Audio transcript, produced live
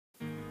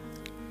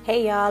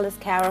Hey y'all, it's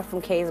Kara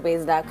from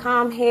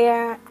kaysways.com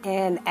here,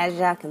 and as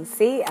y'all can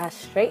see, I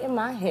straightened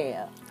my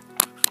hair.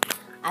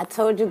 I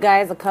told you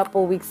guys a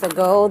couple weeks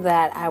ago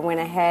that I went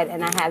ahead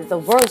and I had the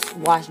worst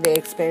wash day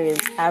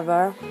experience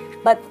ever,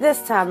 but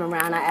this time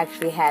around I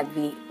actually had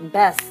the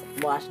best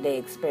wash day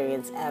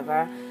experience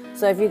ever.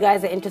 So if you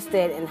guys are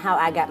interested in how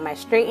I got my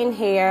straightened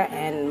hair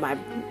and my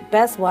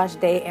best wash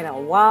day in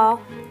a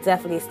while,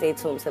 definitely stay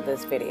tuned to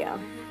this video.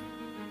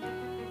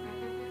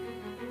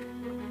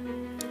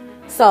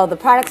 So the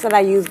products that I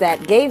used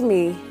that gave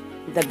me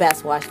the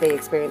best wash day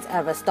experience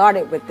ever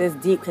started with this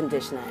deep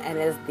conditioner, and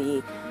it's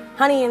the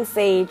Honey and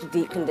Sage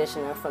Deep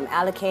Conditioner from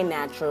Alikay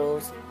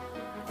Naturals.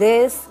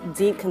 This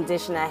deep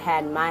conditioner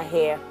had my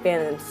hair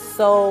feeling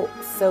so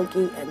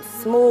silky and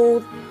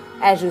smooth.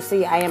 As you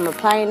see, I am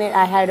applying it.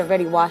 I had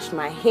already washed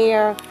my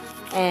hair,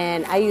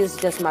 and I used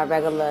just my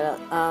regular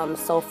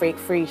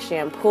sulfate-free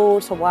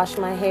shampoo to wash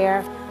my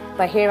hair.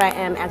 But here I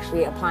am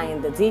actually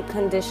applying the deep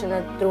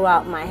conditioner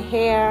throughout my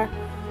hair.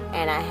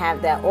 And I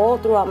have that all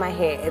throughout my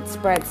hair. It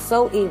spreads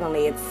so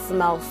evenly. It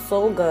smells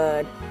so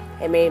good.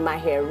 It made my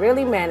hair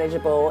really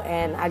manageable,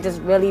 and I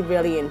just really,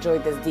 really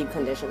enjoyed this deep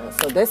conditioner.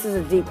 So this is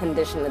a deep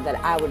conditioner that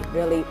I would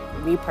really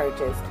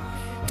repurchase.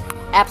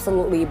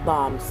 Absolutely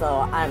bomb.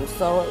 So I'm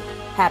so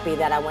happy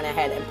that I went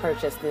ahead and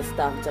purchased this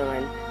stuff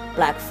during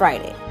Black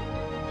Friday.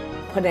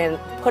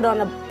 Put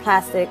on a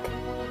plastic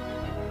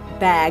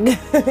bag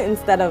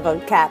instead of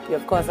a cap.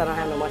 Of course, I don't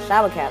have no more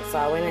shower caps, so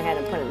I went ahead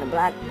and put it in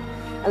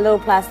a little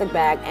plastic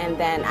bag, and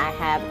then I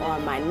have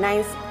on my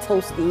nice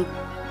toasty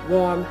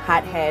warm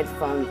hot head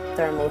from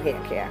Thermal Hair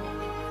Care.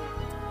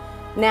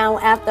 Now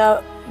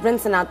after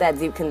rinsing out that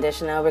deep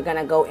conditioner, we're going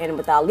to go in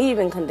with our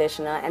leave-in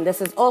conditioner, and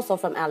this is also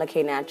from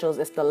Alikay Naturals.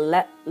 It's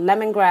the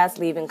Lemongrass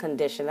leave-in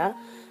conditioner.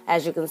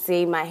 As you can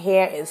see, my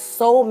hair is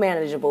so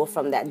manageable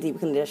from that deep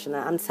conditioner.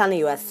 I'm telling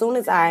you, as soon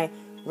as I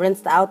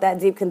rinsed out that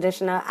deep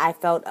conditioner, I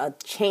felt a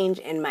change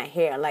in my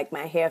hair. Like,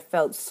 my hair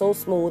felt so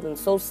smooth and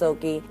so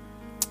silky.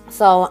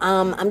 So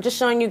I'm just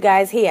showing you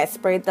guys here. I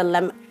sprayed the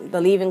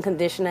leave-in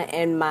conditioner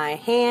in my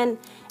hand,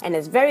 and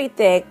it's very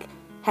thick,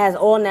 has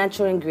all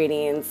natural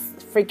ingredients.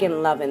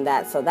 Freaking loving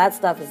that. So that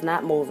stuff is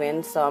not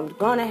moving. So I'm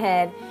going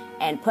ahead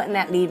and putting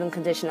that leave-in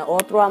conditioner all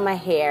throughout my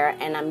hair,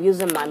 and I'm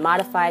using my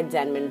modified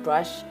Denman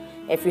brush.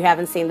 If you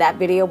haven't seen that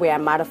video where I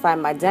modified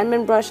my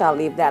Denman brush, I'll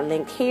leave that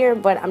link here.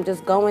 But I'm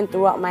just going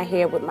throughout my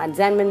hair with my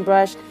Denman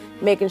brush,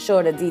 making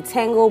sure to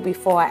detangle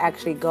before I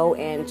actually go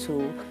in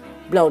to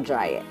blow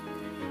dry it.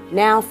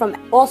 Now,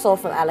 also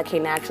from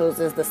Alikay Naturals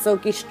is the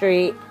Silky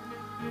Street,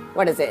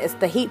 what is it? It's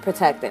the Heat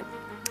Protectant.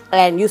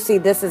 And you see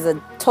this is a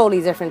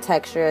totally different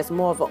texture. It's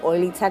more of an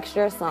oily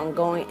texture. So I'm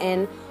going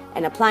in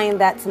and applying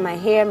that to my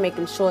hair,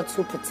 making sure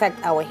to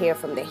protect our hair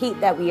from the heat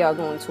that we are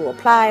going to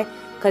apply.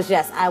 Because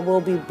yes, I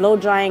will be blow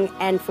drying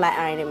and flat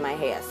ironing my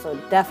hair. So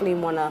definitely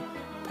want to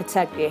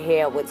protect your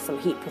hair with some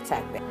heat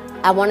protectant.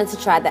 I wanted to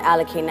try the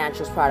Alikay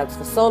Naturals products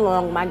for so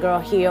long. My girl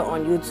here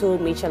on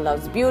YouTube, Misha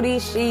Loves Beauty,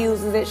 she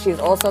uses it. She's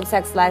also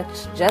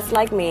tech-latched just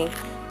like me.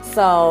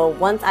 So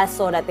once I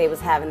saw that they was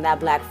having that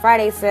Black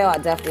Friday sale, I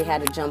definitely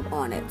had to jump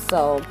on it.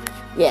 So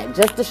yeah,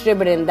 just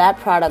distributing that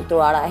product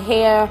throughout our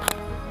hair.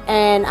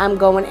 And I'm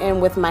going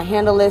in with my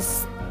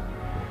Handleless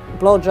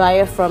blow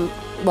dryer from,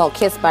 well,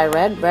 Kiss by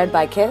Red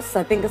by Kiss,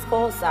 I think it's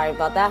called. Sorry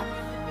about that.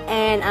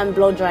 And I'm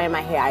blow drying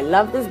my hair. I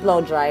love this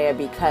blow dryer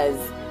because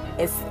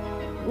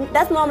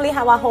that's normally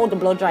how I hold the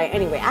blow dryer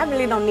anyway. I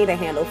really don't need a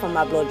handle for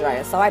my blow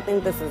dryer. So I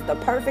think this is the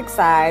perfect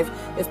size.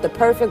 It's the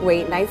perfect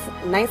weight, nice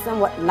and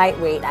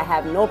lightweight. I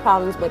have no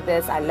problems with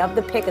this. I love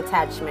the pick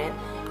attachment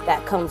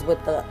that comes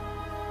with the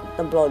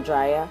blow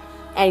dryer.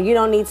 And you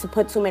don't need to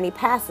put too many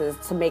passes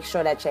to make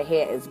sure that your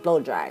hair is blow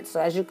dried. So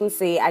as you can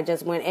see, I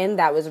just went in.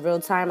 That was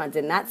real time. I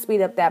did not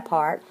speed up that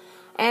part.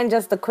 And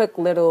just a quick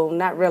little,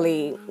 not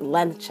really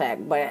length check,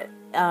 but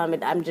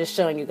I'm just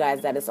showing you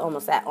guys that it's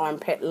almost at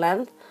armpit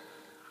length.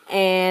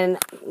 And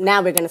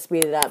now we're going to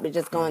speed it up. We're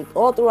just going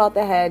all throughout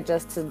the head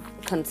just to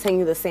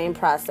continue the same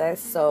process.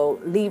 So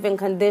leave-in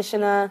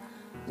conditioner,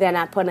 then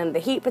I put in the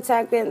heat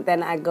protectant,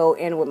 then I go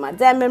in with my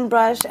Denman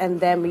brush, and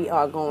then we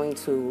are going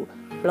to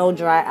blow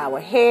dry our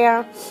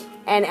hair.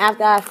 And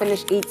after I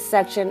finish each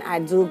section, I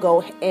do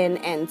go in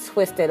and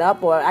twist it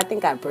up, or I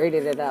think I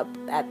braided it up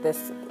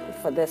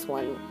for this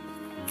one.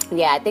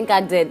 Yeah, I think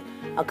I did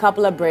a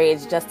couple of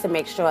braids just to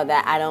make sure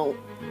that I don't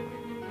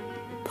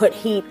put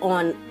heat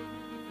on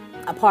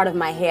a part of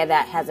my hair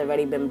that has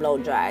already been blow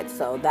dried.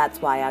 So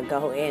that's why I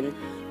go in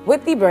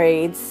with the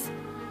braids.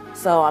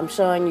 So I'm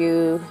showing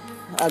you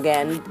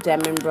again,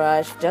 Denman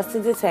brush just to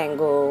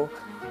detangle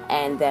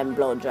and then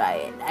blow dry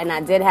it. And I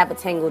did have a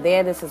tangle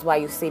there. This is why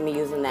you see me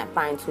using that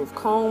fine tooth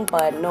comb,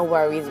 but no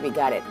worries, we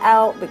got it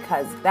out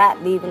because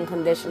that leave-in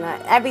conditioner,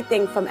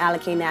 everything from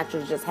Alikay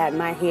Naturals just had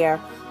my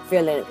hair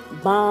feeling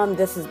bomb.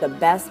 This is the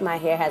best my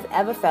hair has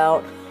ever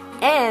felt.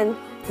 And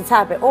to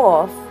top it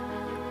off,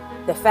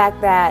 the fact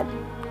that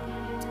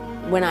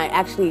when I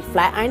actually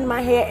flat ironed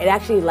my hair, it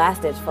actually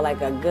lasted for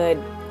like a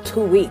good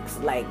 2 weeks.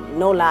 Like,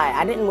 no lie,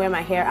 I didn't wear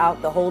my hair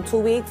out the whole 2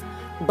 weeks,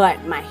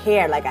 but my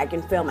hair, like I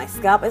can feel my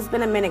scalp. It's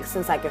been a minute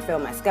since I can feel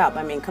my scalp.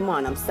 I mean, come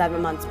on, I'm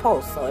 7 months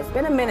post, so it's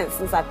been a minute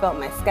since I felt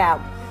my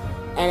scalp,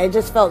 and it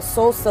just felt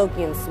so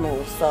silky and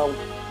smooth. So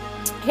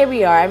here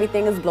we are,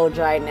 everything is blow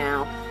dried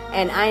now,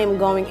 and I am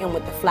going in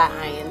with the flat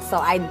iron. So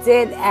I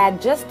did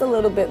add just a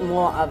little bit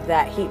more of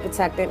that heat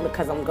protectant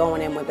because I'm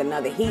going in with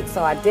another heat.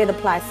 So I did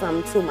apply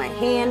some to my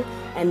hand,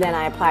 and then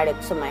I applied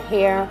it to my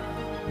hair.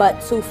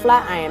 But to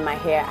flat iron my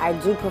hair, I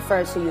do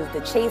prefer to use the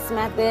chase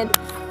method.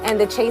 And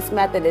the chase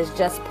method is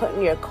just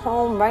putting your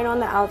comb right on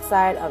the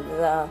outside of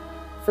the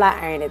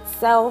flat iron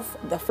itself.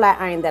 The flat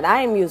iron that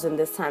I am using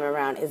this time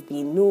around is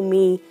the New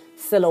Me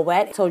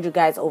Silhouette. I told you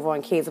guys over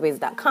on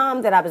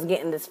kaysways.com that I was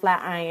getting this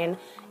flat iron,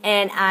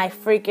 and I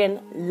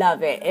freaking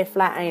love it. It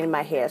flat ironed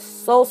my hair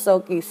so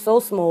silky, so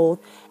smooth,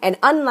 and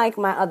unlike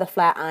my other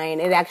flat iron,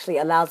 it actually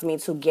allows me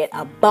to get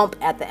a bump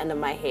at the end of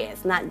my hair.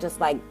 It's not just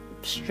like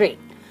straight.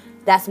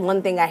 That's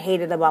one thing I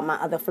hated about my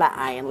other flat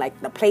iron. Like,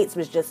 the plates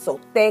was just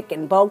so thick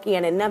and bulky,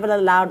 and it never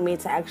allowed me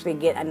to actually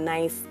get a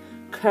nice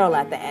curl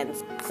at the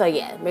ends. So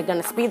yeah, we're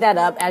gonna speed that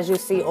up. As you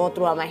see all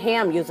throughout my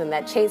hair, I'm using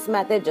that chase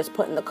method, just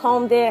putting the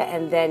comb there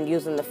and then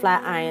using the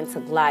flat iron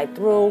to glide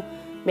through,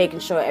 making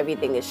sure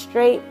everything is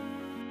straight.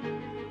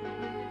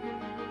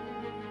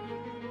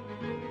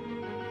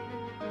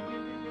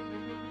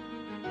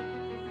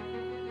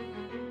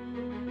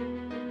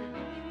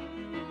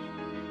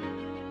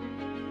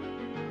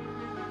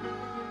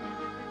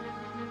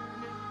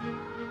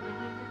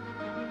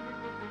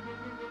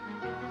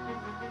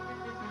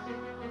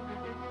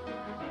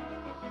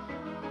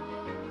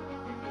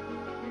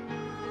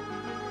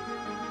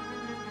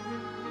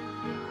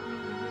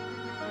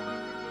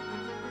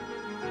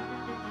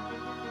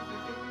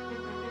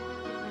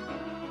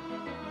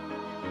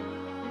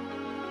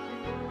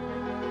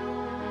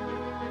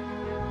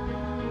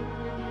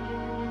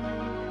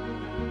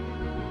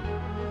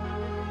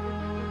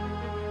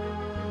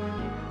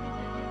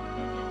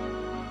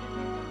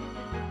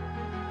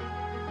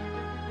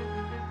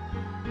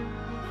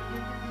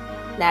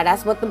 Now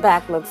that's what the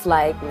back looks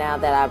like now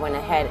that I went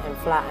ahead and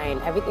flat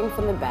ironed everything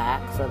from the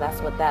back. So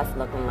that's what that's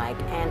looking like.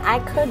 And I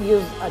could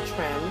use a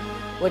trim,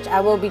 which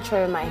I will be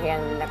trimming my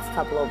hair in the next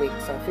couple of weeks.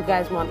 So if you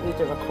guys want me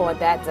to record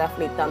that,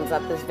 definitely thumbs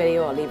up this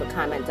video or leave a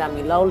comment down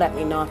below. Let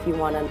me know if you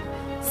want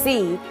to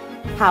see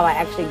how I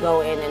actually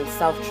go in and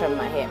self-trim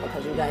my hair,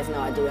 because you guys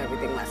know I do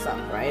everything myself,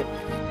 right?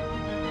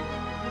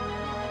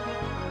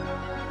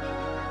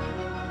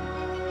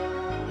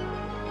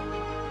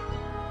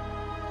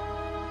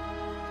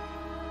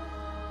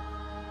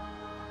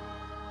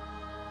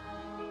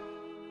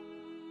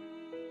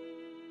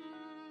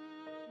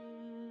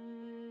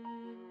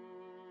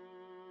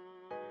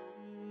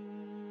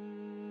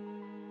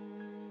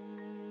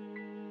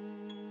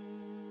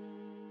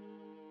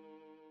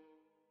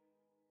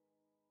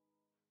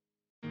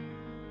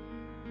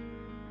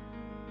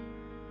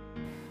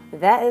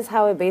 That is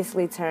how it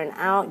basically turned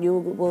out. You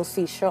will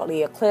see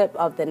shortly a clip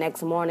of the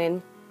next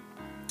morning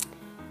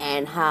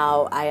and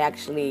how I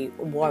actually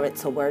wore it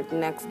to work the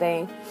next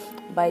day.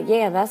 But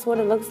yeah, that's what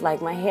it looks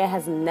like. My hair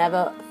has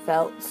never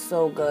felt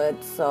so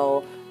good.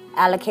 So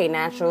Alikay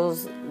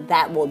Naturals,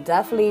 that will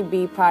definitely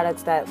be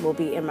products that will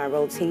be in my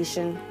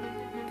rotation.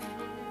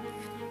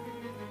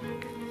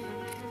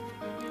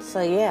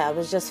 So yeah, I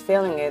was just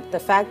feeling it. The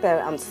fact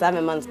that I'm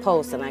 7 months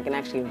post and I can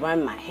actually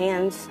run my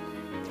hands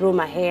through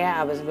my hair,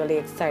 I was really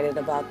excited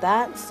about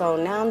that. So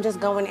now I'm just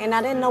going in.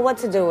 I didn't know what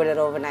to do with it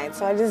overnight,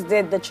 so I just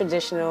did the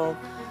traditional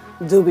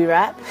doobie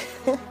wrap.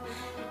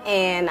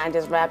 And I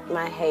just wrapped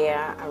my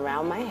hair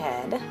around my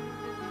head.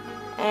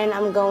 And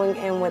I'm going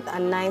in with a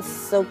nice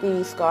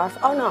silky scarf.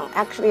 Oh no,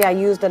 actually I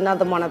used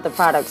another one of the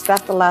products.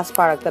 That's the last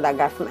product that I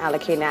got from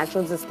Alikay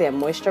Naturals. It's their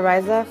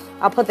moisturizer.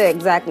 I'll put the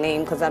exact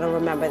name because I don't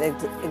remember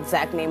the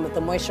exact name of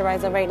the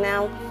moisturizer right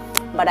now.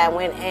 But I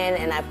went in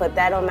and I put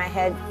that on my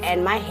head,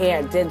 and my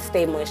hair did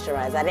stay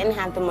moisturized. I didn't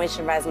have to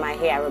moisturize my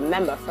hair, I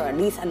remember, for at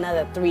least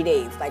another 3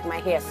 days. Like, my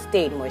hair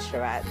stayed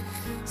moisturized.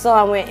 So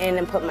I went in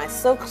and put my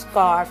silk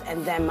scarf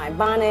and then my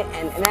bonnet,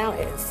 and now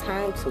it's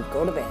time to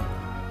go to bed.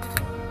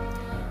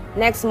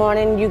 Next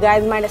morning, you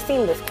guys might have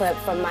seen this clip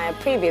from my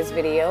previous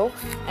video.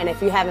 And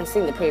if you haven't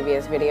seen the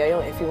previous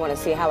video, if you want to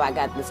see how I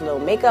got this little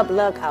makeup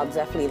look, I'll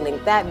definitely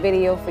link that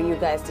video for you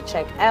guys to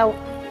check out.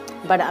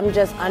 But I'm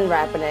just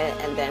unwrapping it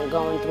and then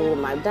going through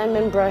my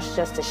diamond brush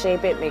just to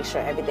shape it, make sure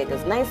everything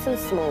is nice and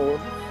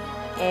smooth.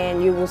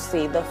 And you will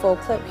see the full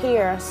clip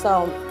here.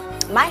 So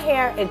my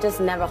hair, it just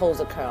never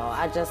holds a curl.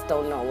 I just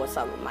don't know what's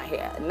up with my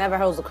hair. It never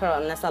holds a curl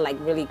unless I like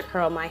really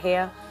curl my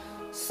hair.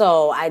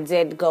 So I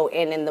did go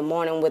in the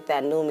morning with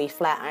that New Me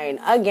flat iron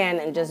again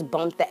and just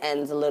bump the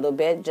ends a little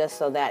bit just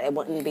so that it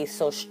wouldn't be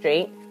so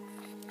straight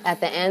at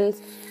the ends.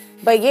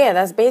 But yeah,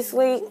 that's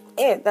basically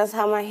it. That's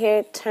how my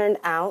hair turned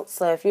out.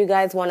 So if you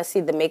guys want to see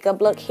the makeup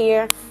look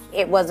here,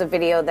 it was a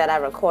video that I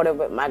recorded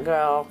with my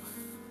girl,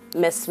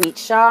 Miss Sweet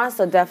Shaw.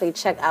 So definitely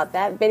check out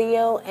that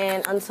video.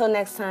 And until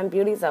next time,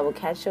 beauties, I will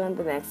catch you in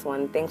the next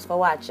one. Thanks for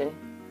watching.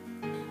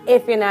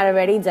 If you're not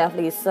already,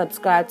 definitely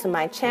subscribe to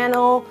my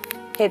channel.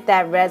 Hit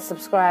that red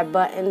subscribe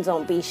button.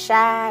 Don't be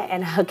shy.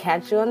 And I'll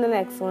catch you on the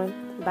next one.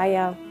 Bye,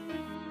 y'all.